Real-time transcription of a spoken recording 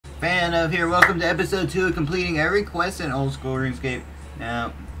fan of here. Welcome to episode 2 of completing every quest in old school RuneScape.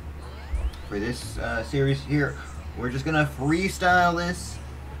 Now, for this series here, we're just gonna freestyle this.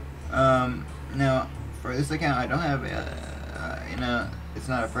 Now, for this account, I don't have, it's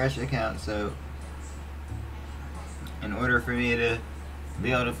not a fresh account, so in order for me to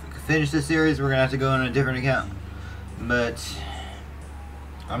be able to finish this series, we're gonna have to go on a different account. But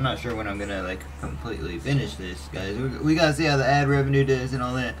I'm not sure when I'm gonna completely finish this, guys. We gotta see how the ad revenue does and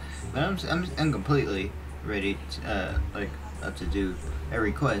all that. But I'm completely ready to, up to do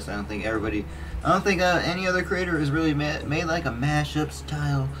every quest. I don't think any other creator has really made like a mashup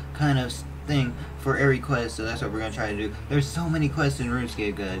style kind of thing for every quest. So that's what we're gonna try to do. There's so many quests in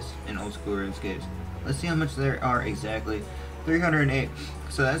RuneScape, guys, in old school RuneScapes. Let's see how much there are exactly. 308.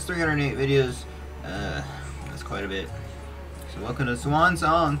 So that's 308 videos. That's quite a bit. So welcome to Swan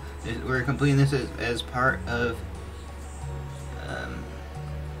Song. We're completing this as part of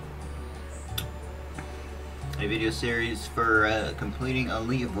a video series for completing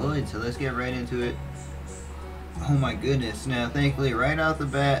Elite Void. So let's get right into it. Oh my goodness. Now thankfully right off the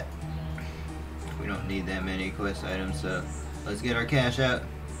bat we don't need that many quest items, so let's get our cash out.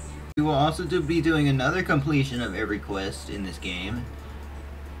 We will also be doing another completion of every quest in this game.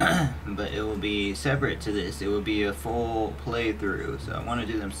 But it will be separate to this. It will be a full playthrough, so I want to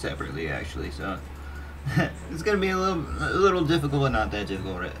do them separately actually. So it's gonna be a little difficult, but not that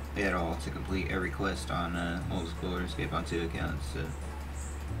difficult at all to complete every quest on old school RuneScape on 2 accounts. So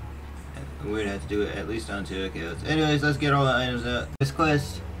we would have to do it at least on 2 accounts. Anyways, let's get all the items out. This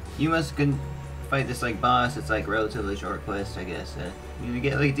quest, you must fight this boss. It's relatively short quest, I guess. You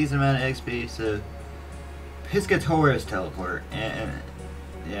get a decent amount of XP. So Piscator's teleport, and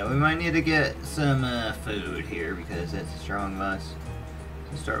yeah, we might need to get some food here because that's a strong boss.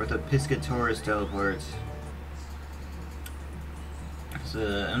 So start with the Piscator's teleports.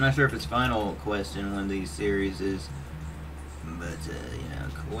 So I'm not sure if it's final quest in one of these series is, but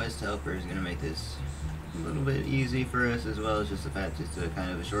quest helper is gonna make this a little bit easy for us, as well as just the fact it's a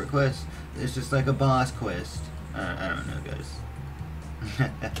kind of a short quest. It's just like a boss quest. I don't know, guys.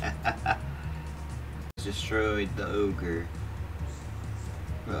 Destroyed the ogre.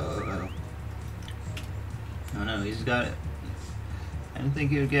 Oh no, he's got it. I didn't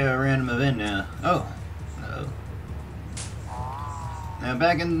think he would get a random event now. Oh. Now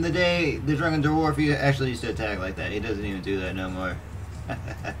back in the day, the Drunken Dwarf, he actually used to attack like that. He doesn't even do that no more.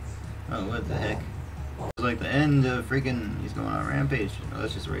 Oh, what the heck. It's like the end of freaking, he's going on a rampage. Oh,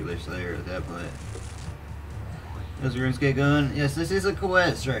 that's just a regular Slayer at that point. How's RuneScape going? Yes, this is a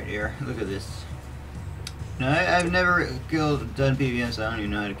quest right here. Look at this. No, I've never done PvM, so I don't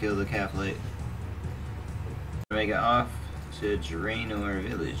even know how to kill the Cathlete. Make it off to Draenor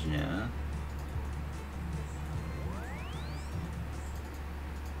Village now.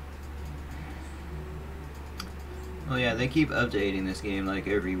 Oh yeah, they keep updating this game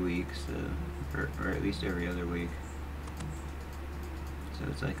every week, so or at least every other week. So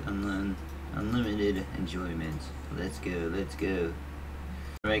it's unlimited enjoyment. Let's go, let's go.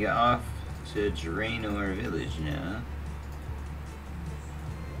 Make it off to Draenor Village now.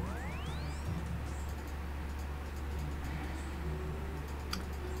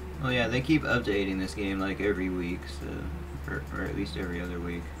 Oh yeah, they keep updating this game every week, so or at least every other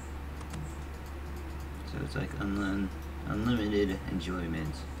week. So it's unlimited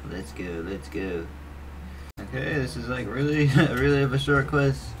enjoyment. Let's go, let's go. Okay, this is really of a short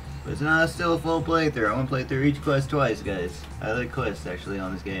quest, but it's not still a full playthrough. I want to play through each quest twice, guys. I like quests actually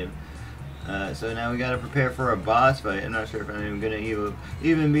on this game. So now we gotta prepare for a boss fight. I'm not sure if I'm even gonna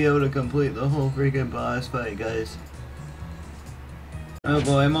even be able to complete the whole freaking boss fight, guys. Oh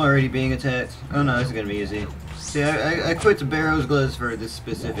boy, I'm already being attacked. Oh no, this is gonna be easy. See, I quit the Barrow's Gloves for this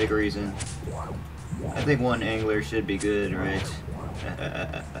specific reason. I think one angler should be good, right?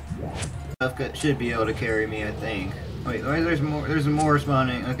 Should be able to carry me, I think. Wait, there's more. There's more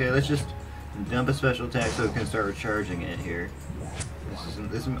spawning. Okay, let's just dump a special attack so we can start recharging it here.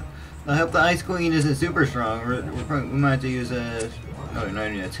 I hope the Ice Queen isn't super strong. We might have to use a. Oh, they're not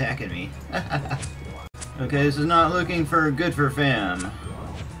even attacking me. Okay, this is not looking good for fam.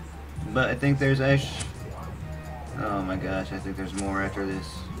 But I think there's actually. Oh my gosh, I think there's more after this.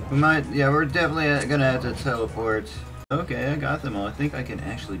 Yeah, we're definitely gonna have to teleport. Okay, I got them all. I think I can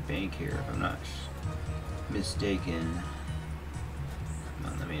actually bank here if I'm not mistaken.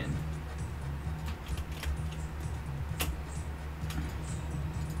 Come on, let me in.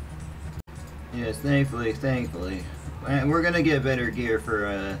 Yes, thankfully. And we're gonna get better gear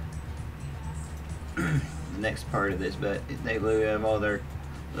for the next part of this, but thankfully we have all their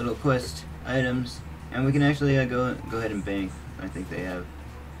little quest items. And we can actually go ahead and bank. I think they have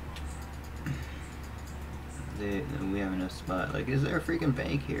we have enough spot. Like, is there a freaking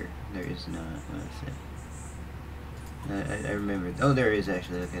bank here? There is not. I remember. Oh, there is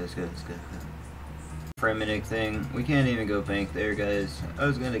actually. Okay, let's go. Fremetic thing. We can't even go bank there, guys. I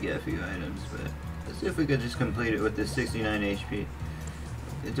was gonna get a few items, but let's see if we could just complete it with this 69 HP.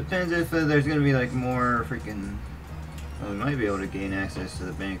 It depends if there's gonna be like more freaking. Well, we might be able to gain access to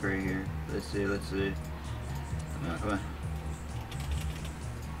the bank right here. Let's see. Come on.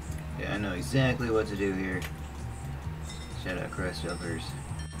 Yeah, I know exactly what to do here. Shout out Crust Jumpers.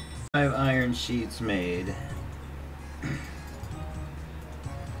 5 iron sheets made.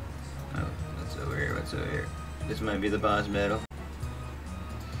 Oh, what's over here? This might be the boss battle.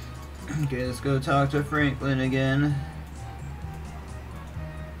 Okay, let's go talk to Franklin again.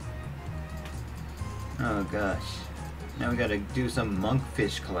 Oh gosh. Now we gotta do some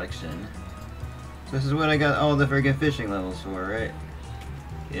monkfish collection. So this is what I got all the friggin' fishing levels for, right?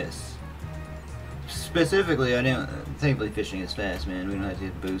 Yes. Specifically, I didn't. Thankfully, fishing is fast, man. We don't have to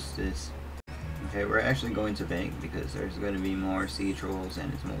boost this. Okay, we're actually going to bank because there's going to be more sea trolls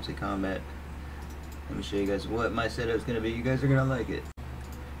and it's multi-combat. Let me show you guys what my setup's going to be. You guys are going to like it.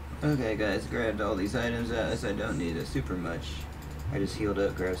 Okay, guys, grabbed all these items as I don't need it super much. I just healed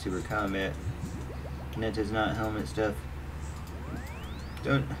up, grabbed super combat. Net is not helmet stuff.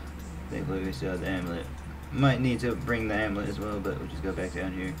 Thankfully, we still have the amulet. Might need to bring the amulet as well, but we'll just go back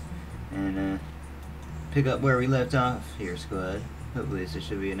down here and pick up where we left off here, squad. Hopefully this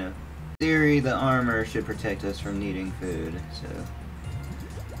should be enough. In theory, the armor should protect us from needing food, so.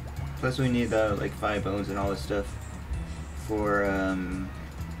 Plus we need like 5 bones and all this stuff for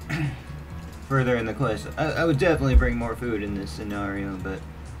further in the quest. I would definitely bring more food in this scenario, but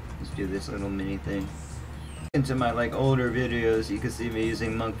let's do this little mini thing. Into my like older videos, you can see me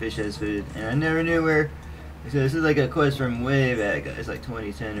using monkfish as food, and I never knew where. So this is like a quest from way back, guys, like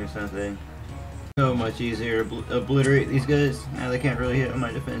 2010 or something. So much easier to obliterate these guys. Now they can't really hit on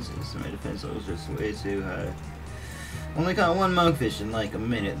my defenses. My defense level's just way too high. Only caught 1 monkfish in like a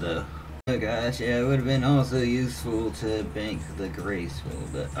minute though. Oh gosh, yeah, it would have been also useful to bank the graceful,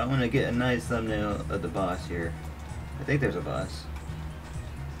 but I want to get a nice thumbnail of the boss here. I think there's a boss.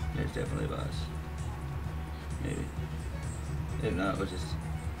 There's definitely a boss. Maybe. If not, we'll just...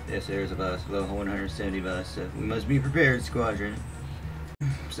 Yes, there's a boss. Level 170 boss, so we must be prepared, squadron.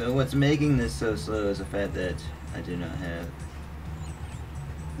 So what's making this so slow is the fact that I do not have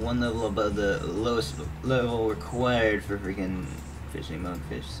 1 level above the lowest level required for freaking fishing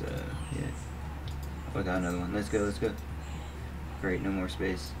monkfish, so yeah. I got another one. Let's go. Great, no more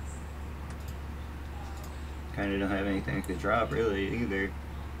space. Kinda don't have anything I could drop really either.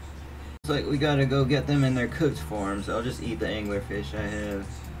 It's like we gotta go get them in their cooked form, so I'll just eat the anglerfish I have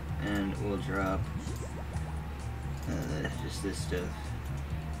and we'll drop just this stuff.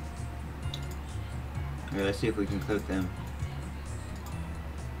 Okay, let's see if we can cook them.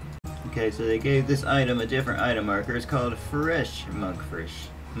 Okay, so they gave this item a different item marker. It's called fresh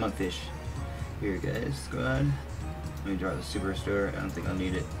monkfish. Here, guys, squad. Let me drop the superstore. I don't think I'll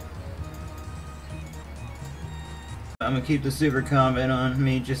need it. I'm gonna keep the super combat on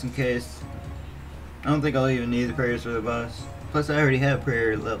me just in case. I don't think I'll even need the prayers for the boss. Plus, I already have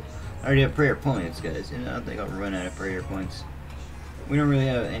prayer level. I already have prayer points, guys. And I don't think I'll run out of prayer points. We don't really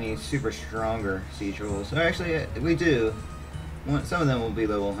have any super stronger sea trolls. Or actually, we do. Some of them will be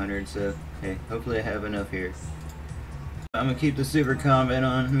level 100, so hey, hopefully I have enough here. I'm gonna keep the super combat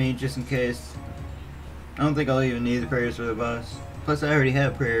on me just in case. I don't think I'll even need the prayers for the boss. Plus, I already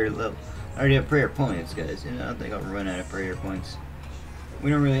have prayer level. I already have prayer points, guys. And I don't think I'll run out of prayer points.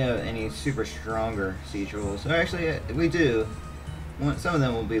 We don't really have any super stronger sea trolls. Or actually, we do. Some of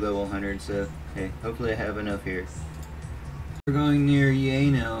them will be level 100, so hey, hopefully I have enough here. We're going near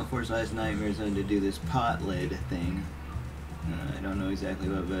Yano, Force Nightmare Zone, to do this pot lid thing. I don't know exactly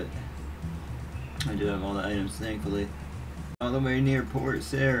what, but I do have all the items, thankfully. All the way near Port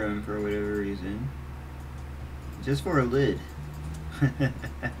Sarum for whatever reason. Just for a lid.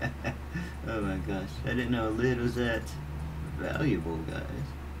 Oh my gosh, I didn't know a lid was that valuable, guys.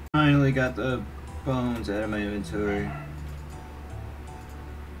 Finally got the bones out of my inventory.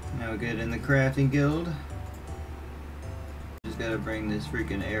 Now we're good in the crafting guild. Just gotta bring this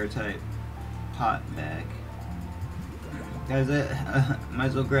freaking airtight pot back. Guys, I might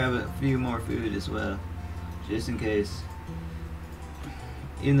as well grab a few more food as well, just in case.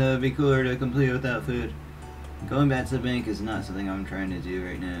 Even though it'd be cooler to complete it without food. Going back to the bank is not something I'm trying to do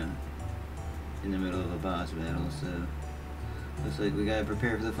right now. In the middle of a boss battle, so looks like we gotta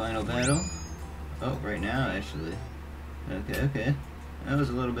prepare for the final battle. Oh, right now actually. Okay. That was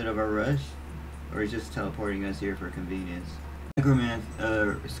a little bit of a rush. Or he's just teleporting us here for convenience.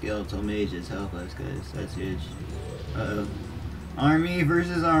 Skeletal mages help us, guys. That's huge. Uh-oh. Army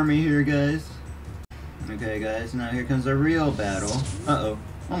versus army here, guys. Okay, guys, now here comes a real battle. Uh-oh.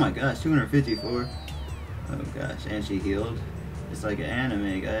 Oh my gosh, 254. Oh gosh, and she healed. It's like an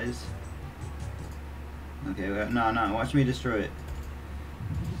anime, guys. Okay, no, watch me destroy it.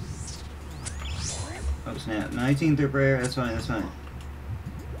 Oh snap, 19th prayer, that's fine, that's fine.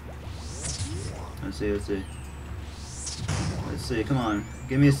 Let's see, come on.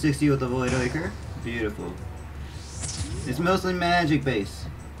 Give me a 60 with the Void Oaker. Beautiful. It's mostly magic base.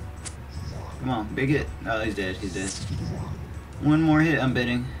 Come on, big hit. Oh, he's dead, he's dead. One more hit, I'm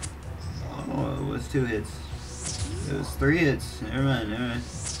betting. Oh, it was 2 hits. It was 3 hits. Never mind, never mind.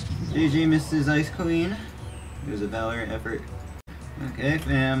 GG, Mrs. Ice Queen. It was a valiant effort. Okay,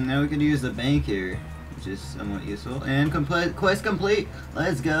 fam, now we can use the bank here, which is somewhat useful. And quest complete.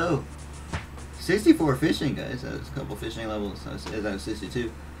 Let's go. 64 fishing, guys. That was a couple fishing levels. That was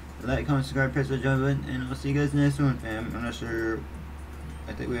 62. Like, comment, subscribe, press the join button, and we'll see you guys next one, fam. I'm not sure.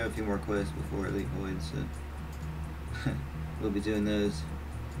 I think we have a few more quests before Elite Void, so we'll be doing those.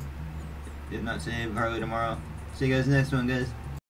 If not today, probably tomorrow. See you guys next one, guys.